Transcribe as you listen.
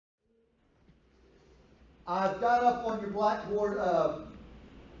I've got up on your blackboard,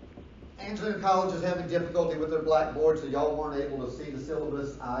 Angelina College is having difficulty with their blackboard, so y'all weren't able to see the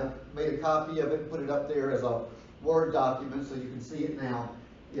syllabus. I made a copy of it and put it up there as a Word document so you can see it now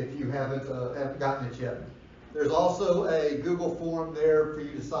if you haven't gotten it yet. There's also a Google form there for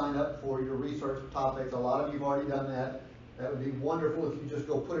you to sign up for your research topics. A lot of you have already done that. That would be wonderful if you just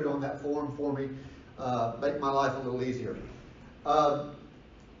go put it on that form for me. Make my life a little easier.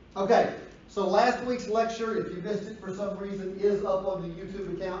 Okay, so last week's lecture, if you missed it for some reason, is up on the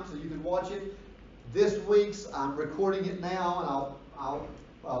YouTube account, so you can watch it. This week's, I'm recording it now, and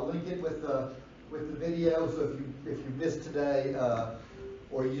I'll link it with the video. So if you missed today,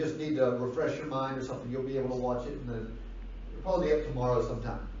 or you just need to refresh your mind or something, you'll be able to watch it, and it'll probably be up tomorrow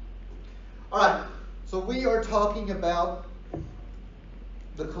sometime. All right, so we are talking about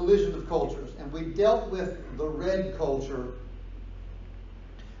the collision of cultures, and we dealt with the red culture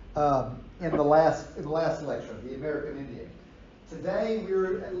in the last lecture, the American Indian. Today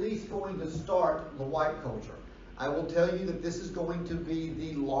we're at least going to start the white culture. I will tell you that this is going to be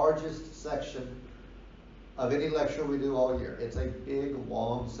the largest section of any lecture we do all year. It's a big,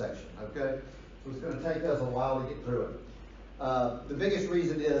 long section, okay? So it's going to take us a while to get through it. The biggest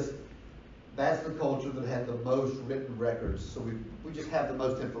reason is that's the culture that had the most written records, so we just have the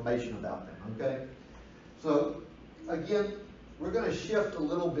most information about them, okay? So, again, we're going to shift a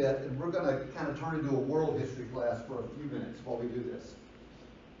little bit, and we're going to kind of turn into a world history class for a few minutes while we do this.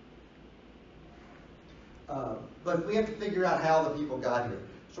 But we have to figure out how the people got here.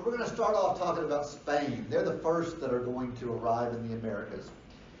 So we're going to start off talking about Spain. They're the first that are going to arrive in the Americas.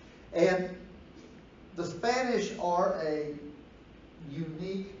 And the Spanish are a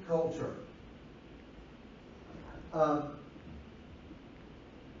unique culture.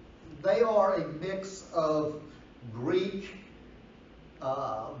 They are a mix of Greek,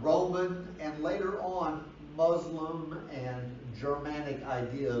 Roman, and later on Muslim and Germanic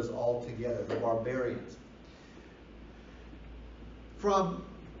ideas all together, the barbarians. From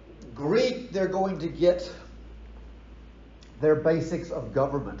Greek, they're going to get their basics of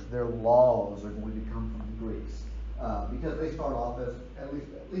government. Their laws are going to come from the Greeks, because they start off as,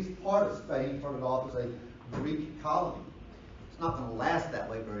 at least part of Spain started off as a Greek colony. It's not going to last that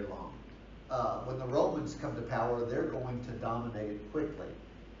way very long. When the Romans come to power, they're going to dominate it quickly.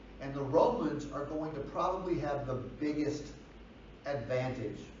 And the Romans are going to probably have the biggest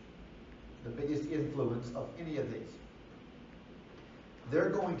advantage, the biggest influence of any of these.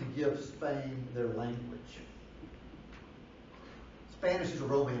 They're going to give Spain their language. Spanish is a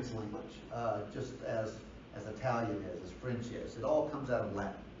Romance language, just as Italian is, as French is. It all comes out of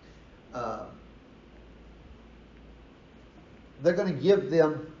Latin. They're going to give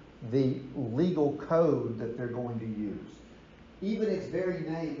them the legal code that they're going to use. Even its very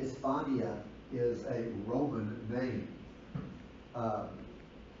name, Hispania, is a Roman name.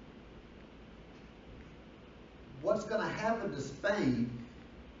 What's going to happen to Spain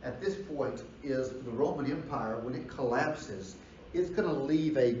at this point is the Roman Empire, when it collapses, it's going to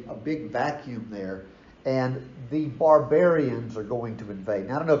leave a big vacuum there, and the barbarians are going to invade.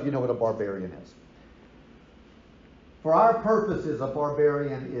 Now, I don't know if you know what a barbarian is. For our purposes, a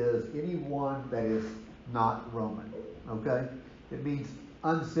barbarian is anyone that is not Roman, okay? It means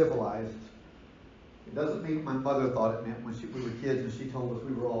uncivilized. It doesn't mean my mother thought it meant when we were kids and she told us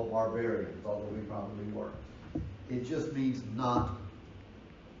we were all barbarians, although we probably were. It just means not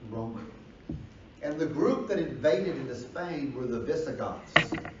Roman. And the group that invaded into Spain were the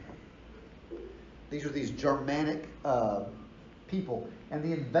Visigoths. These are these Germanic people. And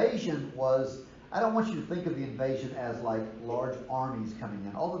the invasion was, I don't want you to think of the invasion as like large armies coming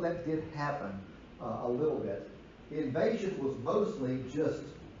in, although that did happen a little bit. The invasion was mostly just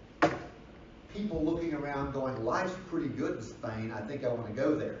people looking around going, life's pretty good in Spain, I think I want to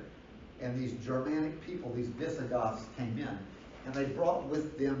go there. And these Germanic people, these Visigoths, came in, and they brought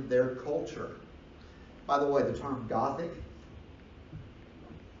with them their culture. By the way, the term Gothic,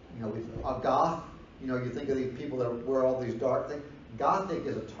 a Goth, you think of these people that wear all these dark things. Gothic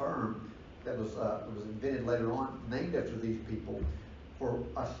is a term that was invented later on, named after these people, for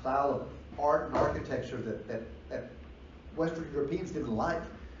a style of art and architecture that Western Europeans didn't like.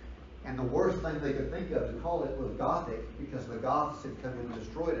 And the worst thing they could think of to call it was Gothic, because the Goths had come in and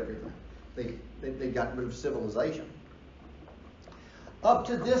destroyed everything. They got rid of civilization. Up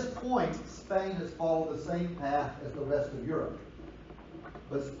to this point, Spain has followed the same path as the rest of Europe.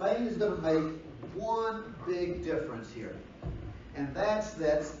 But Spain is going to make one big difference here. And that's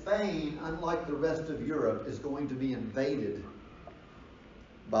that Spain, unlike the rest of Europe, is going to be invaded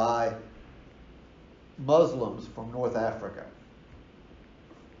by Muslims from North Africa.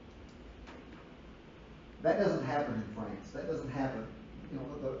 That doesn't happen in France. That doesn't happen,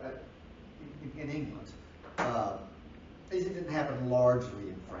 in England. It didn't happen largely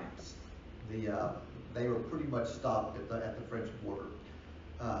in France. They were pretty much stopped at the French border.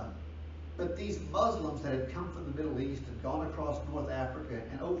 But these Muslims that had come from the Middle East and gone across North Africa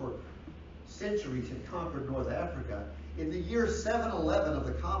and over centuries had conquered North Africa, in the year 711 of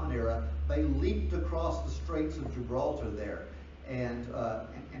the Common Era, they leaped across the Straits of Gibraltar there and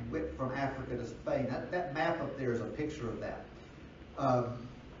went from Africa to Spain. That map up there is a picture of that.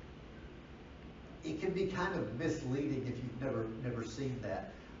 It can be kind of misleading if you've never seen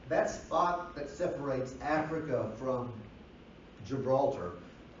that. That spot that separates Africa from Gibraltar,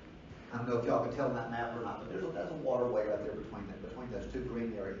 I don't know if y'all can tell on that map or not, but there's a waterway right there between those two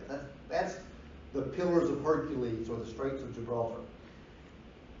green areas. That's the Pillars of Hercules or the Straits of Gibraltar.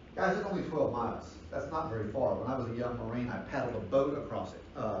 Guys, it's only 12 miles. That's not very far. When I was a young Marine, I paddled a boat across it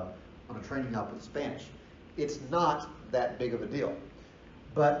on a training out with Spanish. It's not that big of a deal.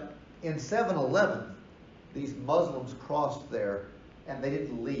 But in 711, these Muslims crossed there and they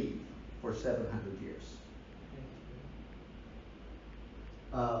didn't leave for 700 years.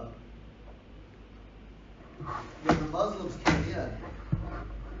 When the Muslims came in,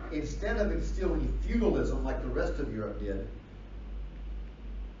 instead of instilling feudalism like the rest of Europe did,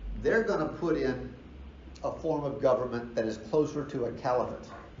 they're going to put in a form of government that is closer to a caliphate.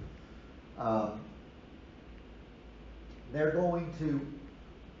 They're going to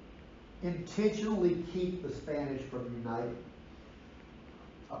intentionally keep the Spanish from uniting.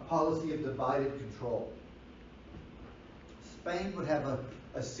 A policy of divided control. Spain would have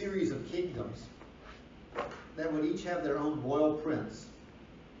a series of kingdoms that would each have their own royal prince.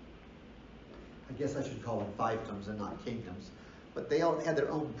 I guess I should call them fiefdoms and not kingdoms. But they all had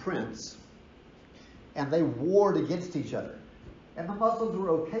their own prince, and they warred against each other. And the Muslims were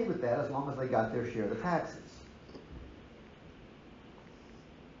okay with that as long as they got their share of the taxes.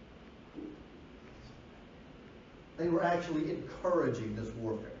 They were actually encouraging this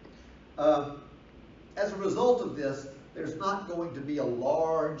warfare. As a result of this, there's not going to be a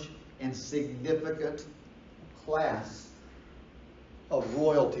large and significant class of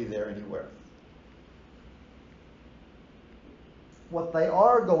royalty there anywhere. What they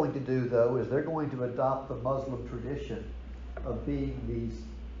are going to do, though, is they're going to adopt the Muslim tradition of being these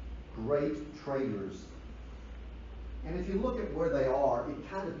great traders. And if you look at where they are, it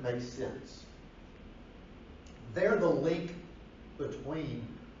kind of makes sense. They're the link between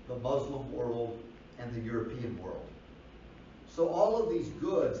the Muslim world and the European world. So all of these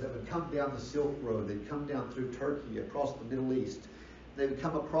goods that would come down the Silk Road, they'd come down through Turkey, across the Middle East, they would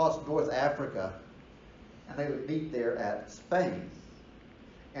come across North Africa, and they would meet there at Spain.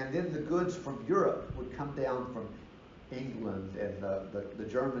 And then the goods from Europe would come down from England and the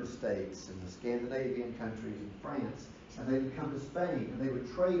German states and the Scandinavian countries and France, and they would come to Spain, and they would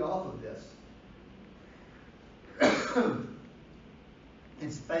trade off of this.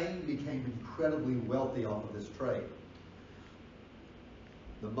 And Spain became incredibly wealthy off of this trade.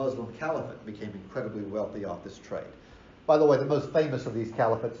 The Muslim Caliphate became incredibly wealthy off this trade. By the way, the most famous of these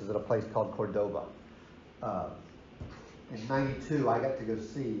caliphates is at a place called Cordoba. In '92, I got to go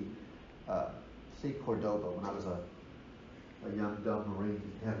see Cordoba when I was a young, dumb Marine,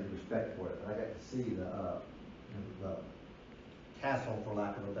 didn't have any respect for it. But I got to see the castle, for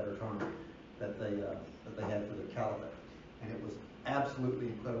lack of a better term, that they had for the caliphate. And it was absolutely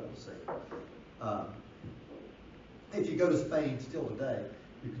incredible to see. If you go to Spain still today,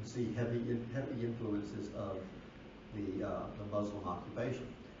 you can see heavy influences of the Muslim occupation.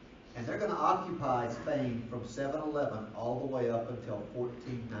 And they're going to occupy Spain from 711 all the way up until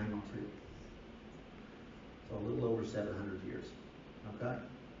 1492. So a little over 700 years. Okay?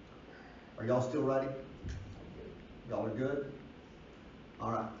 Are y'all still ready? Y'all are good?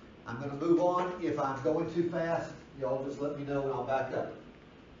 All right. I'm going to move on. If I'm going too fast, y'all just let me know and I'll back up.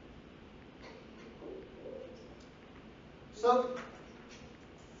 So,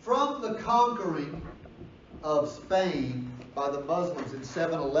 from the conquering of Spain by the Muslims in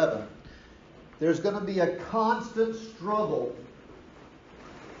 711, there's going to be a constant struggle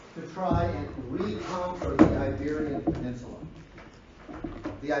to try and reconquer the Iberian Peninsula.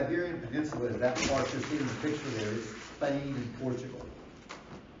 The Iberian Peninsula is that part you're seeing in the picture there. It's Spain and Portugal.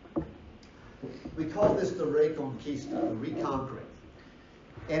 We call this the Reconquista, the reconquering.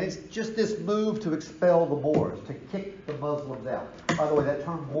 And it's just this move to expel the Moors, to kick the Muslims out. By the way, that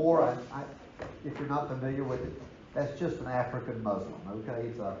term Moor, if you're not familiar with it, that's just an African Muslim, okay?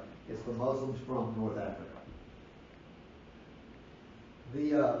 It's the Muslims from North Africa.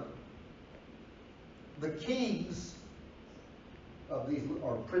 The kings of these,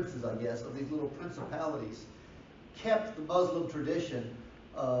 or princes, I guess, of these little principalities, kept the Muslim tradition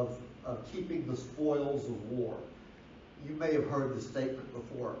of keeping the spoils of war. You may have heard the statement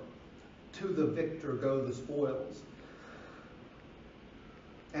before, to the victor go the spoils,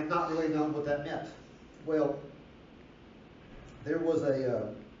 and not really knowing what that meant. Well, there was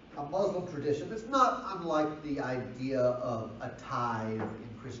a Muslim tradition that's not unlike the idea of a tithe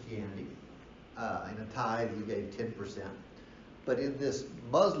in Christianity. In a tithe, you gave 10%. But in this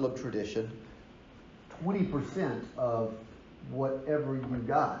Muslim tradition, 20% of whatever you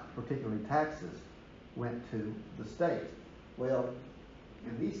got, particularly taxes, went to the state. Well,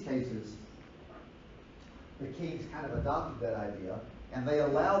 in these cases, the kings kind of adopted that idea, and they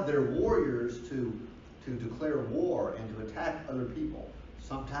allowed their warriors to declare war and to attack other people,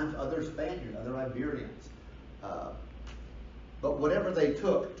 sometimes other Spaniards, other Iberians. But whatever they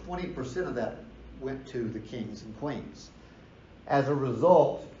took, 20% of that went to the kings and queens. As a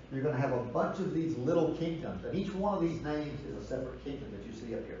result, you're going to have a bunch of these little kingdoms, and each one of these names is a separate kingdom that you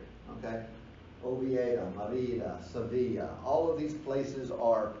see up here. Okay, Oviedo, Merida, Sevilla, all of these places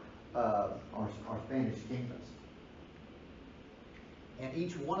are Spanish kingdoms, and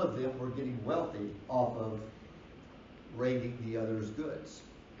each one of them were getting wealthy off of raiding the other's goods.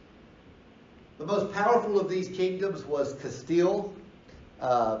 The most powerful of these kingdoms was Castile.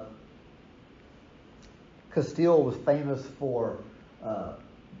 Castile was famous for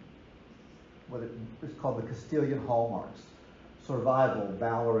what is called the Castilian hallmarks: survival,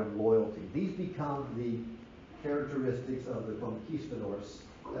 valor, and loyalty. These become the characteristics of the conquistadors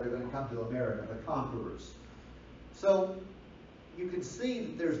that are going to come to America, the conquerors. So you can see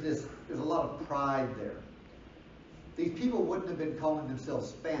that there's a lot of pride there. These people wouldn't have been calling themselves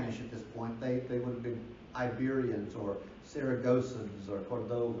Spanish at this point. They would have been Iberians or Saragossans or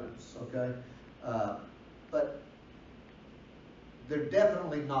Cordovans, okay? But they're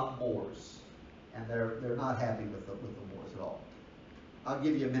definitely not Moors, and they're not happy with the Moors at all. I'll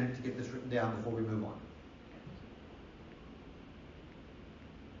give you a minute to get this written down before we move on.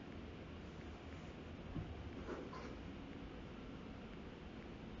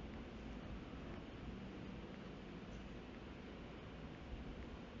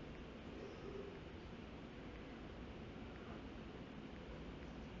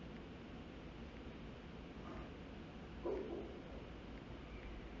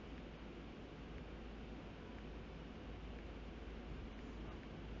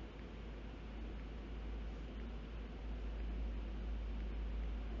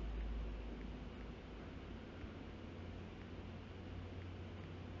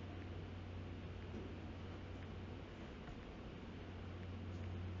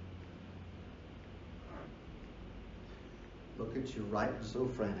 Look at you writing so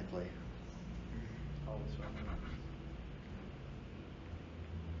frantically.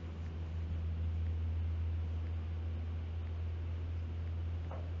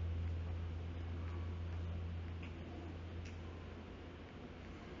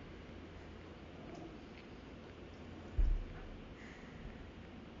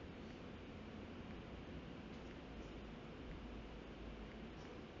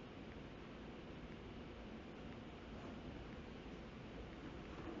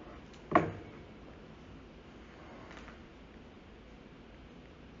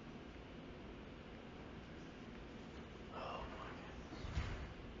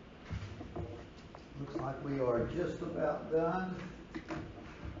 Looks like we are just about done.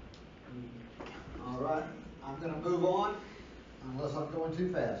 All right, I'm going to move on unless I'm going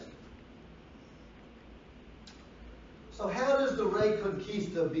too fast. So how does the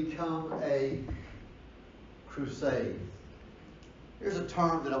Reconquista become a crusade? Here's a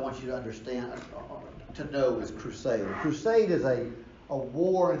term that I want you to understand, to know is crusade. A crusade is a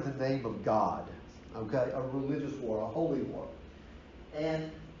war in the name of God, okay? A religious war, a holy war.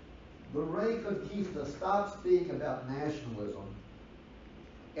 And the Reconquista stops being about nationalism,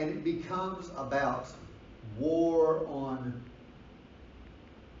 and it becomes about war on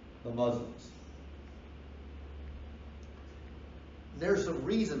the Muslims. There's some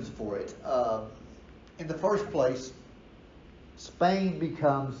reasons for it. In the first place, Spain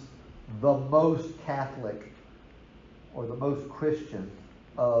becomes the most Catholic or the most Christian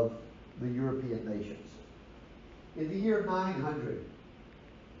of the European nations. In the year 900,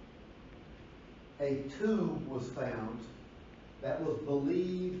 a tomb was found that was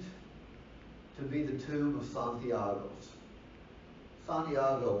believed to be the tomb of Santiago,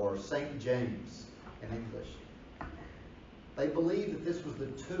 or St. James in English. They believed that this was the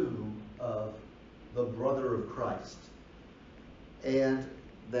tomb of the brother of Christ. And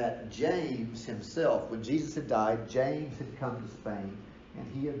that James himself, when Jesus had died, James had come to Spain,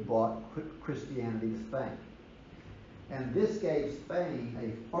 and he had brought Christianity to Spain. And this gave Spain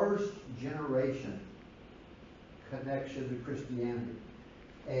a first generation connection to Christianity.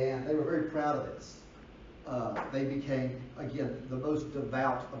 And they were very proud of this. They became, again, the most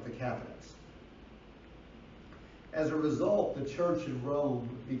devout of the Catholics. As a result, the church in Rome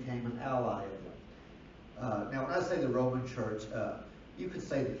became an ally of them. Now, when I say the Roman Church, you could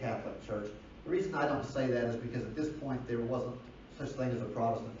say the Catholic Church. The reason I don't say that is because at this point there wasn't such thing as a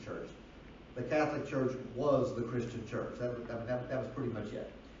Protestant church. The Catholic Church was the Christian church. That was pretty much it.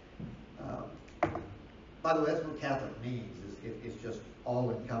 By the way, that's what Catholic means. It's just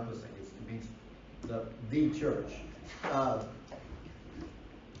all-encompassing. It means the church.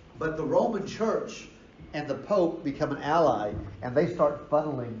 But the Roman Church and the Pope become an ally, and they start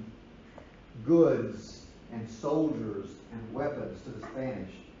funneling goods and soldiers and weapons to the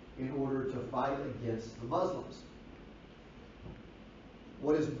Spanish in order to fight against the Muslims.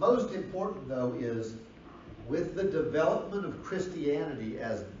 What is most important, though, is with the development of Christianity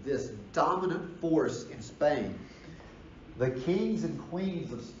as this dominant force in Spain, the kings and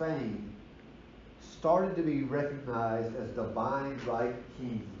queens of Spain started to be recognized as divine right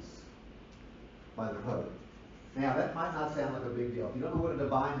kings by the Pope. Now, that might not sound like a big deal. If you don't know what a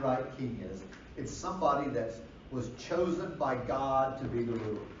divine right king is, it's somebody that was chosen by God to be the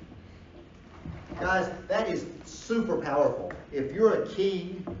ruler. Guys, that is super powerful. If you're a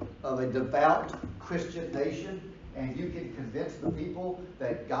king of a devout Christian nation and you can convince the people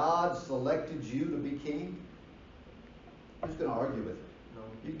that God selected you to be king, who's going to argue with you? No.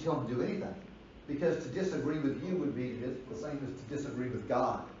 You can tell them to do anything. Because to disagree with you would be the same as to disagree with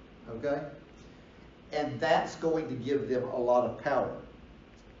God. Okay? And that's going to give them a lot of power.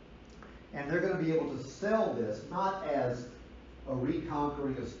 And they're going to be able to sell this not as a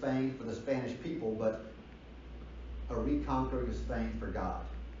reconquering of Spain for the Spanish people, but a reconquering of Spain for God.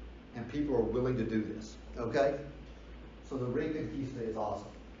 And people are willing to do this. Okay? So the Reconquista is awesome.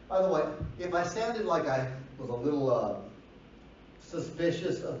 By the way, if I sounded like I was a little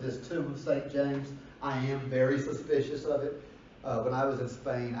suspicious of this tomb of St. James, I am very suspicious of it. When I was in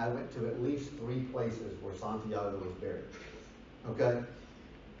Spain, I went to at least 3 places where Santiago was buried. Okay?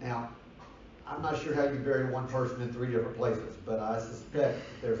 Now, I'm not sure how you bury one person in 3 different places, but I suspect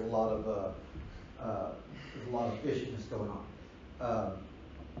there's a lot of fishiness going on.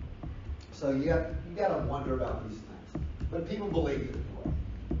 So you got to wonder about these things. But people believe it anyway.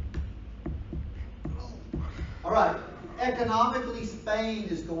 All right. Economically, Spain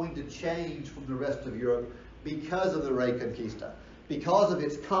is going to change from the rest of Europe because of the Reconquista, because of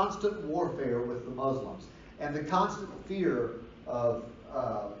its constant warfare with the Muslims and the constant fear of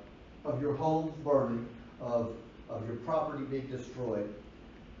your homes burning, of your property being destroyed.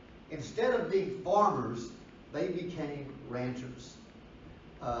 Instead of being farmers, they became ranchers.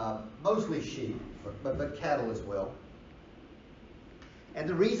 Mostly sheep, but cattle as well. And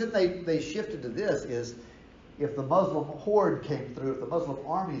the reason they shifted to this is if the Muslim horde came through, if the Muslim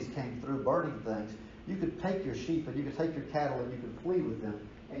armies came through burning things, you could take your sheep and you could take your cattle and you could flee with them,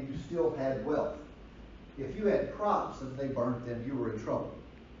 and you still had wealth. If you had crops and they burnt them, you were in trouble.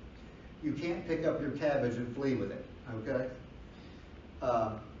 You can't pick up your cabbage and flee with it, okay?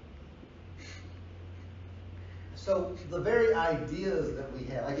 So the very ideas that we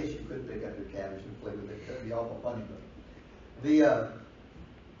have, I guess you could pick up your cabbage and flee with it. That'd be awful funny, but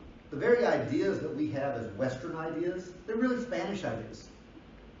the very ideas that we have as Western ideas, they're really Spanish ideas.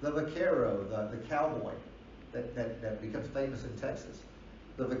 The vaquero, the cowboy that becomes famous in Texas.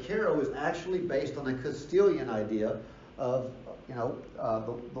 The vaquero is actually based on a Castilian idea of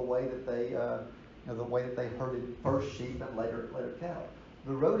the way that they herded first sheep and later cattle.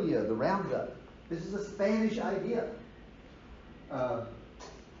 The rodeo, the roundup. This is a Spanish idea.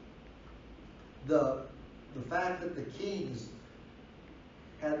 The fact that the kings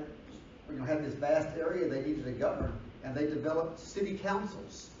had this vast area they needed to govern, and they developed city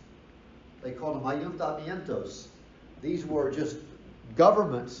councils. They called them ayuntamientos. These were just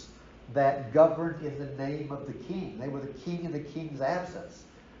governments that governed in the name of the king. They were the king in the king's absence.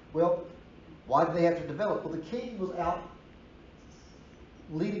 Well, why did they have to develop? Well, the king was out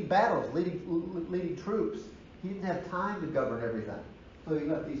leading battles, leading troops. He didn't have time to govern everything. So he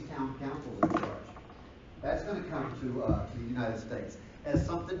left these town councils in charge. That's going to come to the United States as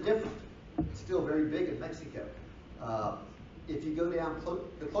something different. It's still very big in Mexico. If you go down,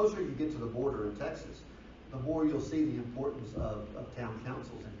 the closer you get to the border in Texas, the more you'll see the importance of town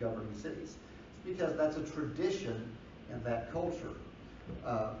councils in governing cities. It's because that's a tradition in that culture.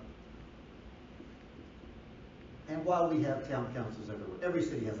 And while we have town councils everywhere, every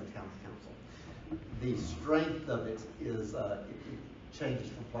city has a town council, the strength of it is, it changes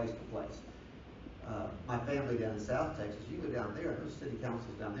from place to place. My family down in South Texas, you go down there, those city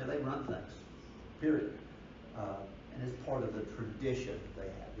councils down there, they run things, period. And it's part of the tradition they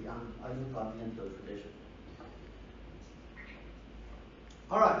have, the ayuntamiento tradition.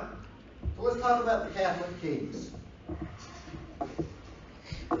 All right, so let's talk about the Catholic kings.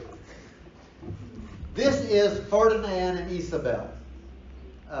 This is Ferdinand and Isabel.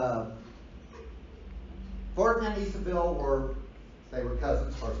 Ferdinand and Isabel were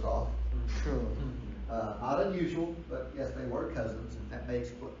cousins, first off. Not unusual, but yes, they were cousins, and that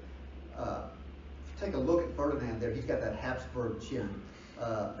makes, take a look at Ferdinand there, he's got that Habsburg chin.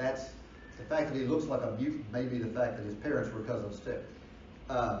 That's, the fact that he looks like a mutant may be the fact that his parents were cousins too.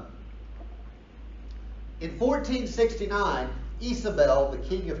 In 1469, Isabel, the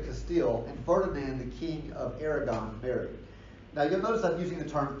King of Castile, and Ferdinand, the King of Aragon, married. Now you'll notice I'm using the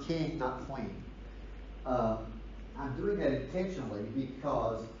term king, not queen. I'm doing that intentionally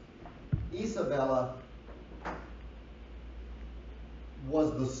because Isabella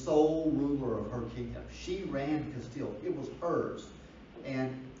was the sole ruler of her kingdom. She ran Castile. It was hers.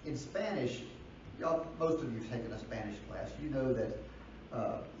 And in Spanish, most of you have taken a Spanish class. You know that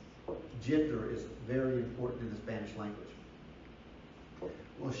gender is very important in the Spanish language.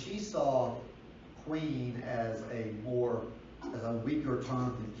 Well, she saw queen as a weaker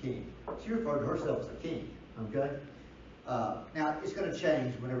term than king. She referred to herself as a king, okay? Now, it's going to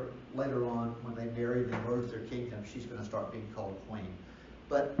change whenever, later on, when they marry and merge their kingdom, she's going to start being called queen.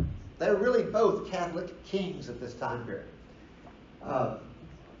 But they're really both Catholic kings at this time period.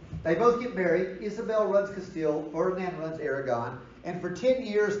 They both get married. Isabel runs Castile, Ferdinand runs Aragon, and for 10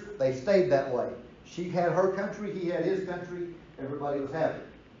 years, they stayed that way. She had her country, he had his country, everybody was happy.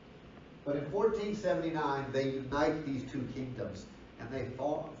 But in 1479, they unite these two kingdoms, and they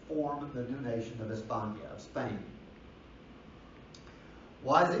form the new nation of España, of Spain.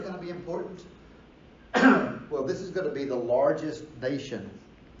 Why is it going to be important? Well, this is going to be the largest nation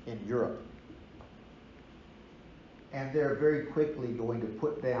in Europe. And they're very quickly going to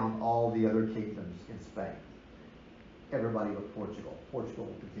put down all the other kingdoms in Spain. Everybody but Portugal. Portugal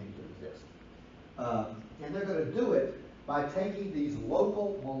will continue to exist. And they're going to do it by taking these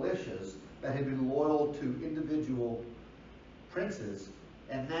local militias that had been loyal to individual princes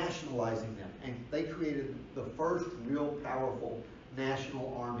and nationalizing them. And they created the first real powerful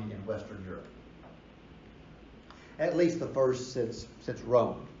national army in Western Europe. At least the first since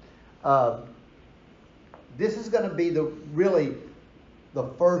Rome. This is going to be really the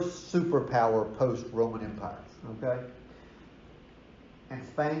first superpower post-Roman Empire. Okay? And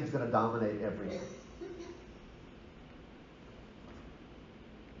Spain's going to dominate everything.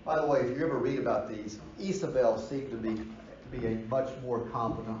 By the way, if you ever read about these, Isabel seemed to be a much more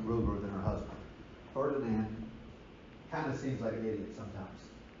competent ruler than her husband. Ferdinand kind of seems like an idiot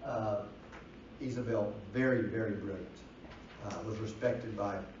sometimes. Isabel, very, very brilliant. Was respected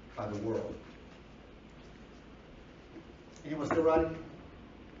by the world. Anyone still writing?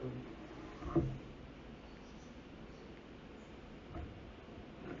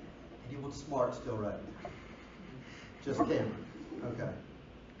 Anyone smart still writing? Just Cameron. Okay.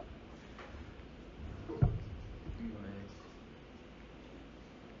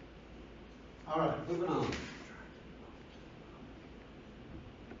 All right, moving on.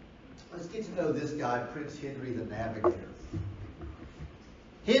 Let's get to know this guy, Prince Henry the Navigator.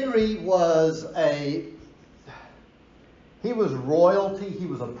 Henry was royalty, he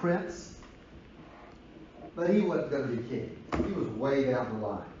was a prince, but he wasn't going to be king. He was way down the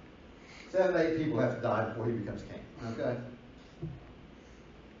line. 7, 8 people have to die before he becomes king, okay?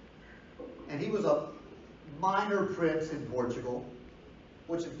 And he was a minor prince in Portugal,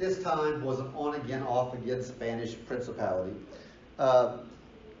 which at this time was an on-again, off-again Spanish principality.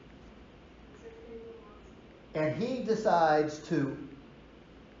 And he decides to,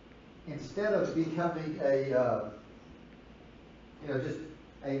 instead of becoming just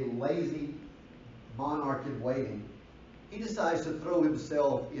a lazy monarch in waiting, he decides to throw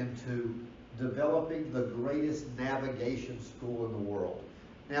himself into developing the greatest navigation school in the world.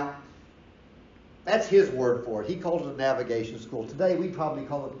 Now, that's his word for it. He calls it a navigation school. Today, we'd probably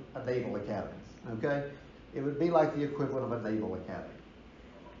call it a naval academy, okay? It would be like the equivalent of a naval academy.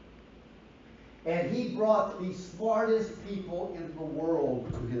 And he brought the smartest people in the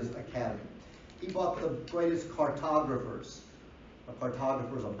world to his academy. He brought the greatest cartographers. A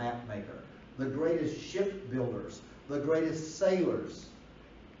cartographer is a map maker. The greatest shipbuilders. The greatest sailors.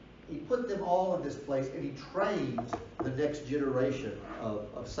 He put them all in this place, and he trained the next generation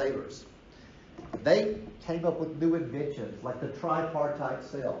of sailors. They came up with new inventions, like the tripartite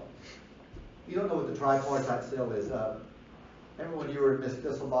cell. You don't know what the tripartite cell is. Remember when you were in Miss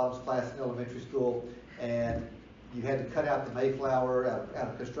Disselbottom's class in elementary school, and you had to cut out the Mayflower out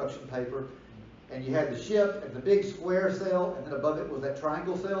of construction paper, and you had the ship and the big square cell, and then above it was that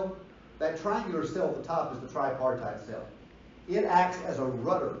triangle cell? That triangular cell at the top is the tripartite cell. It acts as a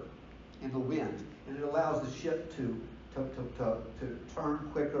rudder in the wind, and it allows the ship to turn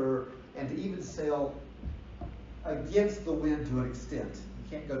quicker and to even sail against the wind to an extent.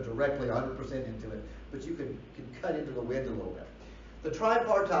 You can't go directly 100% into it, but you can cut into the wind a little bit. The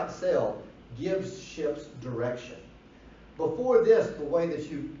tripartite cell gives ships direction. Before this, the way that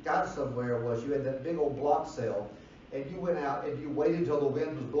you got somewhere was you had that big old block sail, and you went out and you waited until the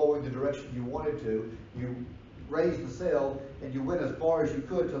wind was blowing the direction you wanted to. You raised the sail, and you went as far as you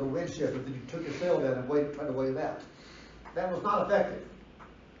could till the wind shifted, then you took your sail down and tried to wait it out. That was not effective.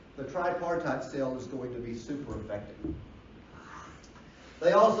 The tripartite cell is going to be super effective.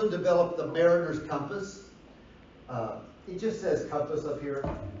 They also developed the mariner's compass. It just says compass up here.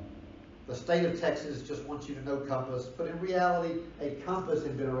 The state of Texas just wants you to know compass, but in reality, a compass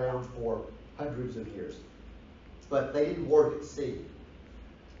had been around for hundreds of years. But they didn't work at sea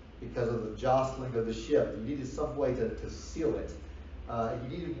because of the jostling of the ship. You needed some way to seal it. You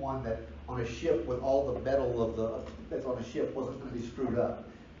needed one that on a ship with all the metal that's on a ship wasn't going to be screwed up.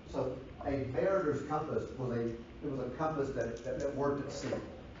 So a mariner's compass was a compass that worked at sea.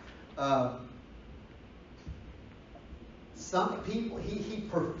 Some people, he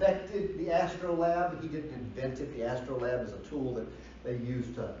perfected the astrolabe. He didn't invent it. The astrolabe is a tool that they use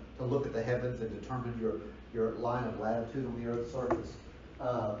to look at the heavens and determine your line of latitude on the Earth's surface.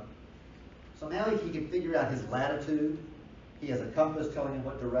 So now he can figure out his latitude. He has a compass telling him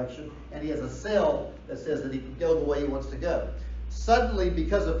what direction, and he has a cell that says that he can go the way he wants to go. Suddenly,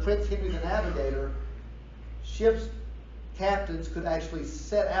 because of Prince Henry the Navigator, ships' captains could actually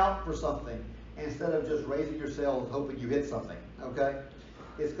set out for something instead of just raising your sail and hoping you hit something, okay?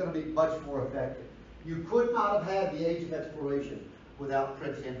 It's going to be much more effective. You could not have had the age of exploration without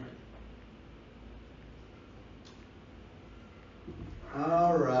Prince Henry.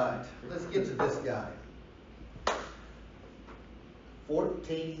 All right, let's get to this guy.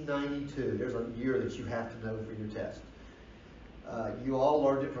 1492. There's a year that you have to know for your test. You all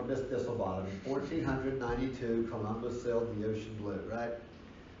learned it from Miss Disselbottom. In 1492, Columbus sailed the ocean blue, right?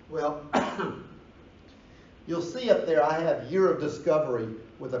 Well, you'll see up there I have year of discovery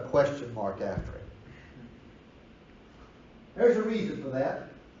with a question mark after it. There's a reason for that.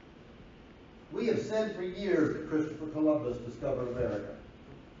 We have said for years that Christopher Columbus discovered America.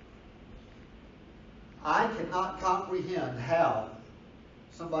 I cannot comprehend how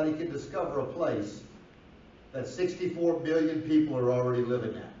somebody can discover a place that 64 million people are already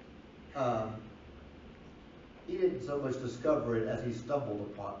living at. He didn't so much discover it as he stumbled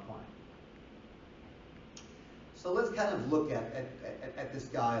upon it. So let's kind of look at this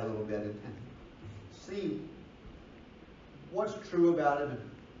guy a little bit and see what's true about him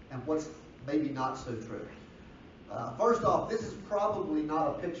and what's maybe not so true. First off, this is probably not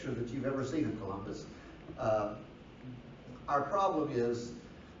a picture that you've ever seen of Columbus. Our problem is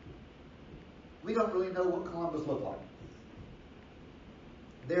we don't really know what Columbus looked like.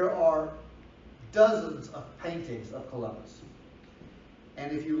 There are dozens of paintings of Columbus.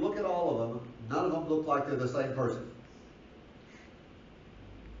 And if you look at all of them, none of them look like they're the same person.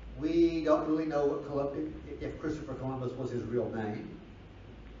 We don't really know if Christopher Columbus was his real name,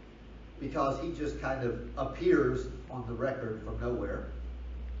 because he just kind of appears on the record from nowhere.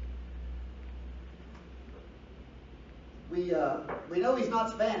 We know he's not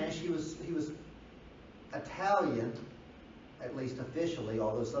Spanish. He was Italian, at least officially,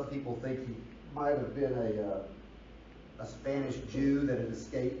 although some people think he might have been a Spanish Jew that had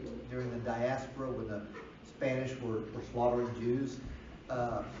escaped during the diaspora when the Spanish were slaughtering Jews,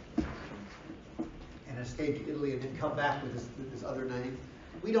 and escaped to Italy and then come back with this other name.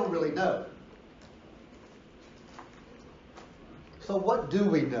 We don't really know. So what do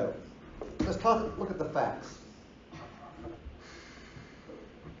we know? Let's look at the facts.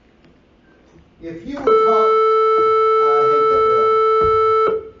 If you were taught,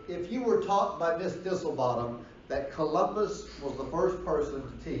 if you were taught by Miss Disselbottom that Columbus was the first person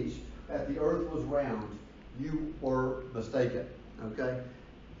to teach that the earth was round, you were mistaken, okay?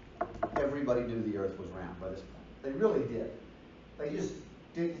 Everybody knew the earth was round by this point. They really did. They just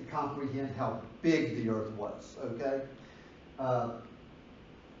didn't comprehend how big the earth was, okay?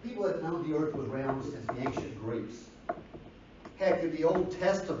 People had known the earth was round since the ancient Greeks. Heck, in the Old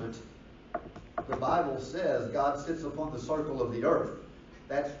Testament, the Bible says God sits upon the circle of the earth.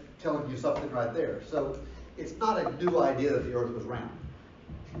 That's telling you something right there. So it's not a new idea that the earth was round.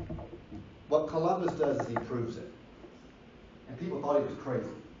 What Columbus does is he proves it. And people thought he was crazy.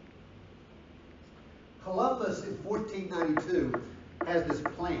 Columbus in 1492 has this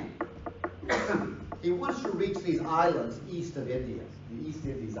plan. He wants to reach these islands east of India, the East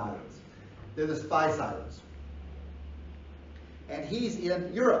Indies Islands. They're the Spice Islands. And he's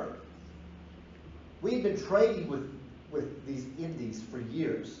in Europe. We've been trading with these Indies for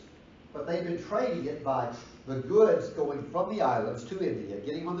years. But they've been trading it by the goods going from the islands to India,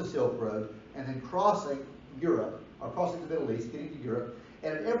 getting on the Silk Road, and then crossing Europe, or crossing the Middle East, getting to Europe.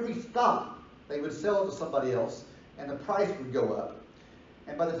 And at every stop, they would sell it to somebody else, and the price would go up.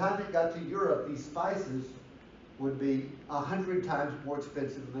 And by the time it got to Europe, these spices would be 100 times more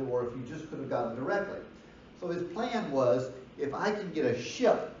expensive than they were if you just could have gotten them directly. So his plan was, if I can get a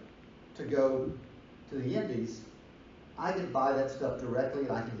ship to go to the Indies, I can buy that stuff directly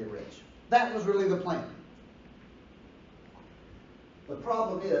and I can get rich. That was really the plan. The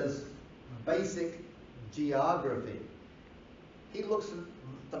problem is basic geography. He looks at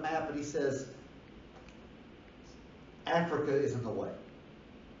the map and he says, Africa is in the way.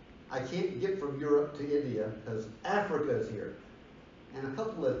 I can't get from Europe to India because Africa is here. And a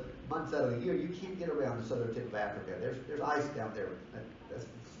couple of months out of the year, you can't get around the southern tip of Africa. There's ice down there.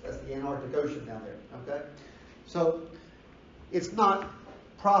 That's the Antarctic Ocean down there, okay? So it's not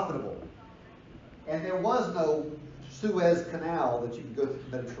profitable. And there was no Suez Canal that you could go through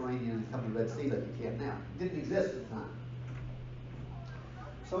the Mediterranean and come to the Red Sea like you can now. It didn't exist at the time.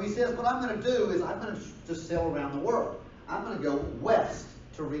 So he says, what I'm going to do is I'm going to just sail around the world. I'm going to go west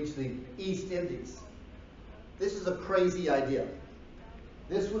to reach the East Indies. This is a crazy idea.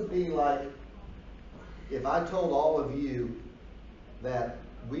 This would be like if I told all of you that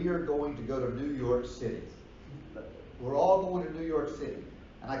we are going to go to New York City. We're all going to New York City.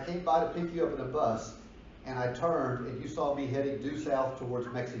 And I came by to pick you up in a bus, and I turned, and you saw me heading due south towards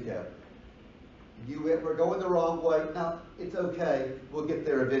Mexico. You went, we're going the wrong way. No, it's okay. We'll get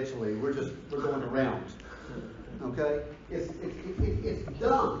there eventually. We're going around. Okay? It's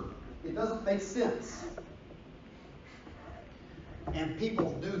dumb. It doesn't make sense. And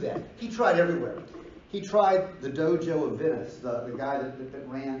people knew that. He tried everywhere. He tried the Dojo of Venice, the guy that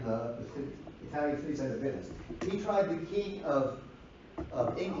ran the Italian city state of Venice. He tried the king of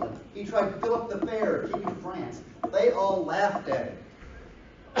England. He tried Philip the Fair, king of France. They all laughed at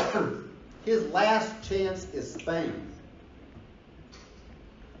him. His last chance is Spain.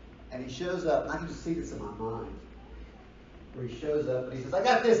 And he shows up, and I can just see this in my mind, where he shows up and he says, I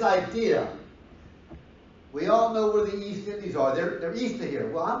got this idea. We all know where the East Indies are. They're east of here.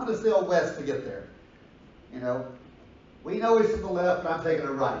 Well, I'm going to sail west to get there. You know, we know it's to the left, but I'm taking it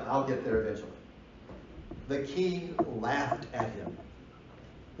right. I'll get there eventually. The king laughed at him.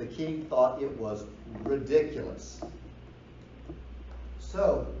 The king thought it was ridiculous.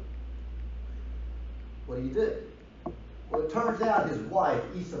 So, what do you do? Well, it turns out his wife,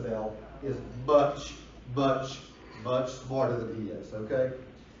 Isabel, is much, much, much smarter than he is, okay?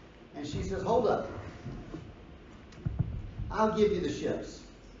 And she says, hold up. I'll give you the ships.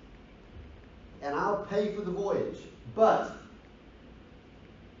 And I'll pay for the voyage. But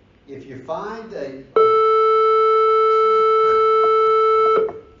if you find a...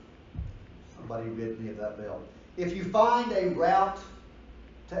 Somebody rid me of that bell. If you find a route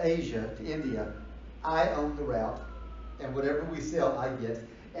to Asia, to India, I own the route. And whatever we sell, I get.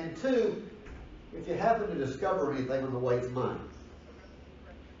 And two, if you happen to discover anything on the way, it's mine.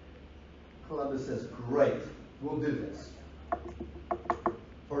 Columbus says, great, we'll do this.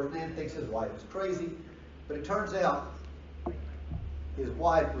 Ferdinand thinks his wife is crazy, but it turns out his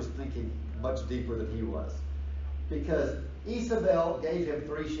wife was thinking much deeper than he was. Because Isabel gave him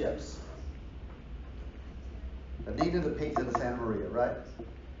 3 ships. The Nina, the Pinta, the Santa Maria, right?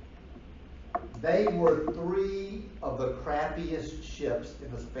 They were 3 of the crappiest ships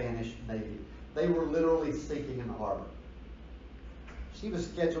in the Spanish Navy. They were literally sinking in the harbor. She was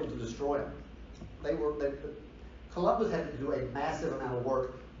scheduled to destroy them. Columbus had to do a massive amount of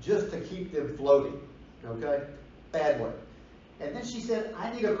work just to keep them floating. Okay? Bad way. And then she said,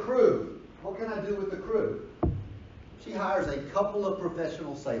 I need a crew. What can I do with the crew? She hires a couple of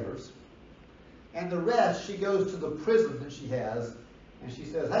professional sailors. And the rest, she goes to the prison that she has, and she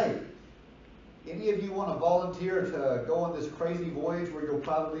says, hey, any of you want to volunteer to go on this crazy voyage where you'll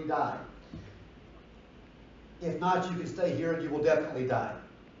probably die? If not, you can stay here and you will definitely die.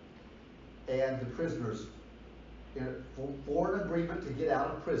 And the prisoners, for an agreement to get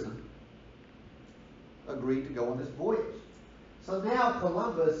out of prison, agreed to go on this voyage. So now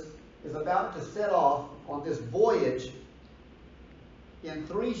Columbus is about to set off on this voyage in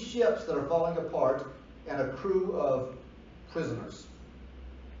 3 ships that are falling apart and a crew of prisoners.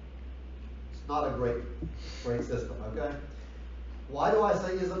 It's not a great system, okay? Why do I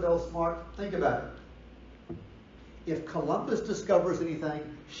say Isabel's smart? Think about it. If Columbus discovers anything,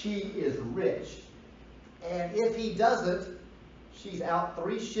 she is rich. And if he doesn't, she's out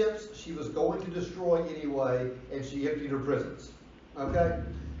 3 ships she was going to destroy anyway, and she emptied her prisons. Okay?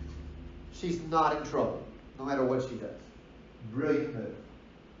 She's not in trouble, no matter what she does. Brilliant move.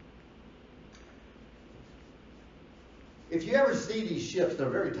 If you ever see these ships, they're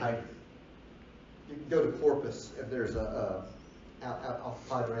very tiny. You can go to Corpus, and there's out off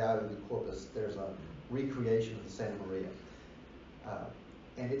Padre Island in Corpus, there's a recreation of the Santa Maria.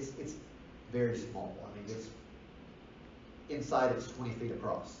 And it's very small. I mean, it's inside it's 20 feet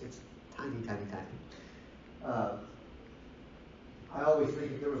across. It's tiny, tiny, tiny. I always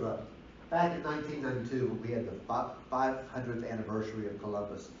think there was back in 1992 when we had the 500th anniversary of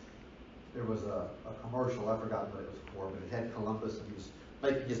Columbus, there was a commercial, I forgot what it was for, but it had Columbus and he was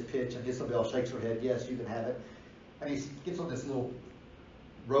making his pitch and Isabel shakes her head, yes, you can have it. And he gets on this little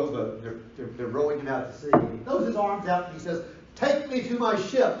rowboat, they're rowing him out to sea, and he throws his arms out and he says, "Take me to my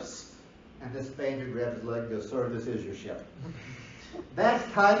ships." And this Spaniard grabs his leg and goes, "Sir, this is your ship." That's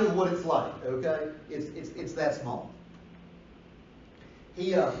kind of what it's like, okay? It's that small.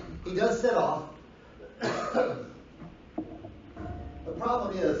 He does set off. The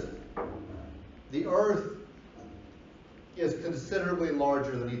problem is, the Earth is considerably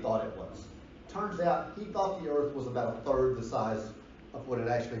larger than he thought it was. Turns out, he thought the Earth was about 1/3 the size of what it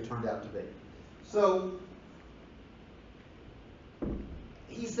actually turned out to be. So,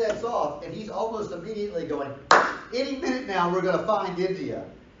 he sets off, and he's almost immediately going, any minute now we're going to find India.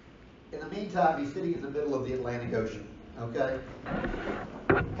 In the meantime, he's sitting in the middle of the Atlantic Ocean, okay?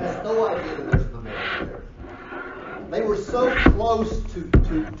 Has no idea that there's an America there. They were so close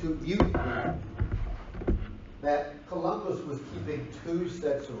to mutiny that Columbus was keeping 2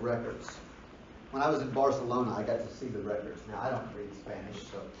 sets of records. When I was in Barcelona, I got to see the records. Now, I don't read Spanish,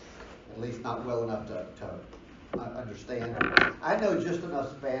 so at least not well enough to understand. I know just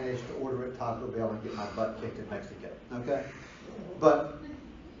enough Spanish to order at Taco Bell and get my butt kicked in Mexico, okay? But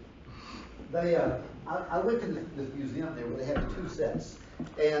they, I went to this museum there where they had the 2 sets,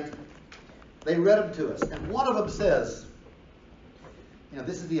 and they read them to us. And one of them says, you know,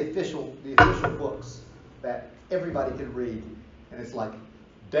 this is the official books that everybody can read, and it's like,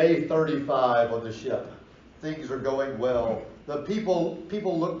 day 35 on the ship. Things are going well. The people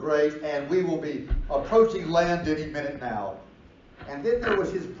look great, and we will be approaching land any minute now. And then there was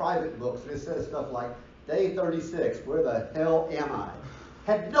his private books, and it says stuff like, day 36, where the hell am I?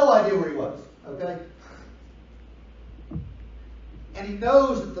 Had no idea where he was, okay? And he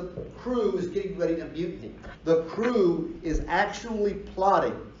knows that the crew is getting ready to mutiny. The crew is actually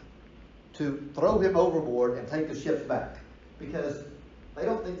plotting to throw him overboard and take the ships back, because they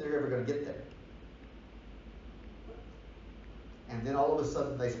don't think they're ever going to get there. And then all of a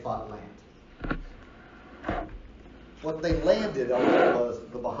sudden they spot land. What they landed on was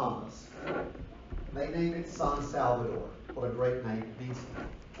the Bahamas. They named it San Salvador. What a great name. It means,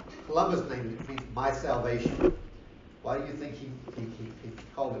 Columbus named it, means my salvation. Why do you think he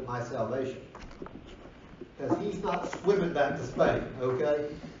called it my salvation? Because he's not swimming back to Spain, okay?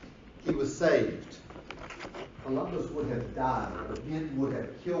 He was saved. Columbus would have died. The men would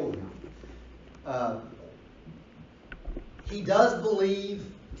have killed him. He does believe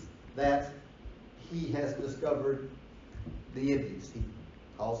that he has discovered the Indies. He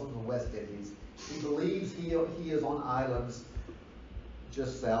calls them the West Indies. He believes he is on islands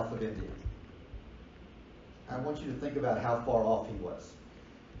just south of India. I want you to think about how far off he was.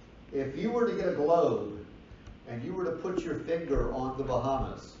 If you were to get a globe and you were to put your finger on the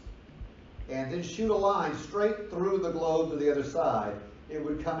Bahamas and then shoot a line straight through the globe to the other side, it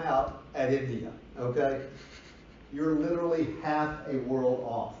would come out at India, okay? You're literally half a world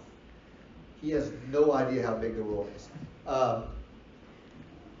off. He has no idea how big the world is.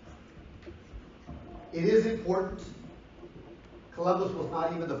 It is important. Columbus was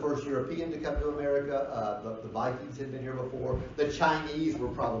not even the first European to come to America. The Vikings had been here before. The Chinese were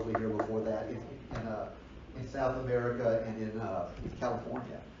probably here before that in South America and in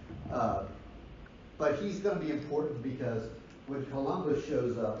California. But he's going to be important because when Columbus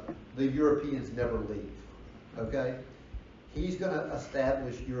shows up, the Europeans never leave. Okay? He's going to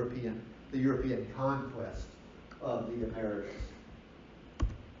establish the European conquest of the Americas.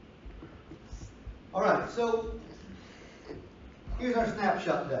 All right, so here's our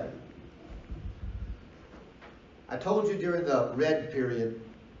snapshot day. I told you during the red period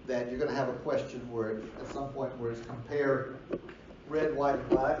that you're going to have a question where at some point where it's compare red, white, and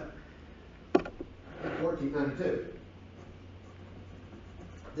black, in 1492.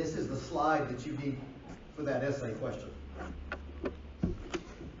 This is the slide that you need for that essay question.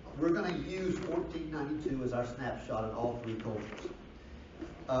 We're going to use 1492 as our snapshot in all three cultures.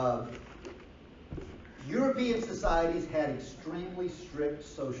 European societies had extremely strict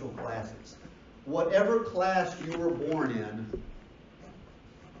social classes. Whatever class you were born in,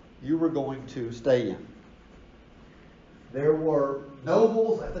 you were going to stay in. There were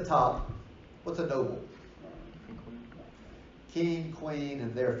nobles at the top. What's a noble? King, queen,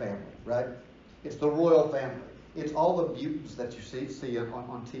 and their family, right? It's the royal family. It's all the mutants that you see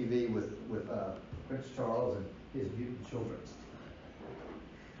on TV with Prince Charles and his mutant children.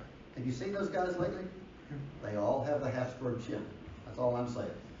 Have you seen those guys lately? They all have the Habsburg chin. That's all I'm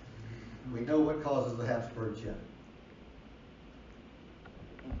saying. We know what causes the Habsburg chin.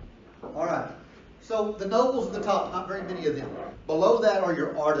 All right. So the nobles at the top, not very many of them. Below that are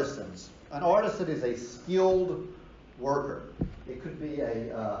your artisans. An artisan is a skilled worker. It could be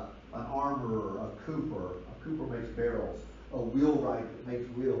an armorer, a cooper. A cooper makes barrels. A wheelwright makes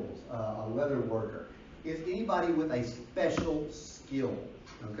wheels. A leather worker. It's anybody with a special skill.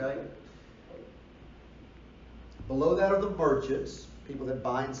 Okay? Below that are the merchants, people that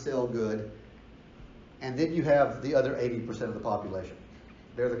buy and sell good. And then you have the other 80% of the population.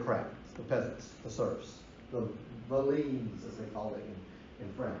 They're the crowd, the peasants, the serfs, the valines, as they call it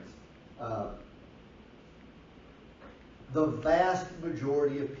in France. The vast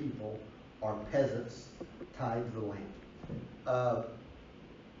majority of people are peasants tied to the land.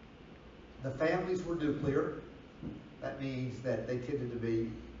 The families were nuclear. That means that they tended to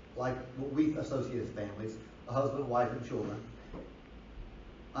be like what we associate as families, a husband, wife, and children.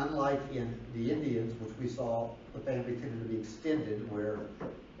 Unlike in the Indians, which we saw, the family tended to be extended, where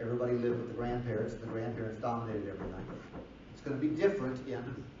everybody lived with the grandparents, and the grandparents dominated everything. It's going to be different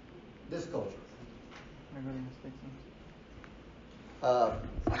in this culture.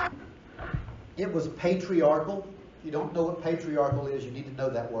 It was patriarchal. If you don't know what patriarchal is, you need to know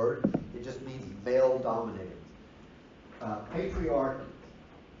that word. It just means male-dominated. Patriarch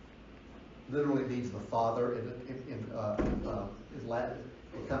literally means the father in Latin.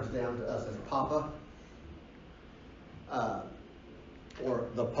 It comes down to us as Papa, or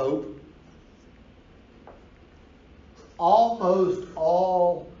the Pope. Almost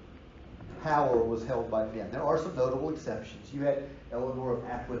all power was held by men. There are some notable exceptions. You had Eleanor of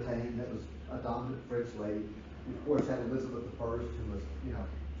Aquitaine, that was a dominant French lady. You, of course, had Elizabeth I, who was,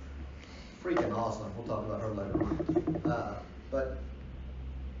 freaking awesome. We'll talk about her later on. But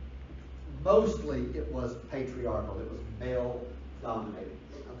mostly it was patriarchal. It was male-dominated.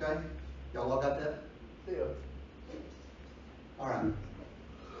 Okay? Y'all all got that? Yeah. All right.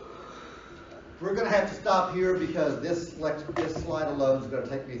 We're going to have to stop here because this slide alone is going to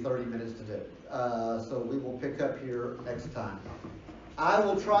take me 30 minutes to do. So we will pick up here next time. I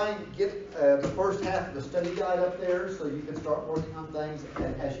will try and get the first half of the study guide up there so you can start working on things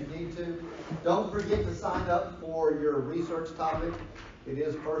as you need to. Don't forget to sign up for your research topic. It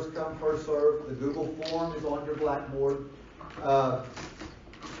is first come, first served. The Google form is on your blackboard.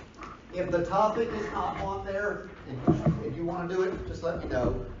 If the topic is not on there and you want to do it, just let me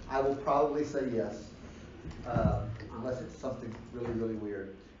know. I will probably say yes, unless it's something really, really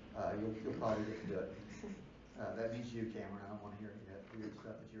weird. You'll probably get to do it. That means you, Cameron. I don't want to hear any of that weird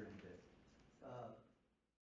stuff that you're into.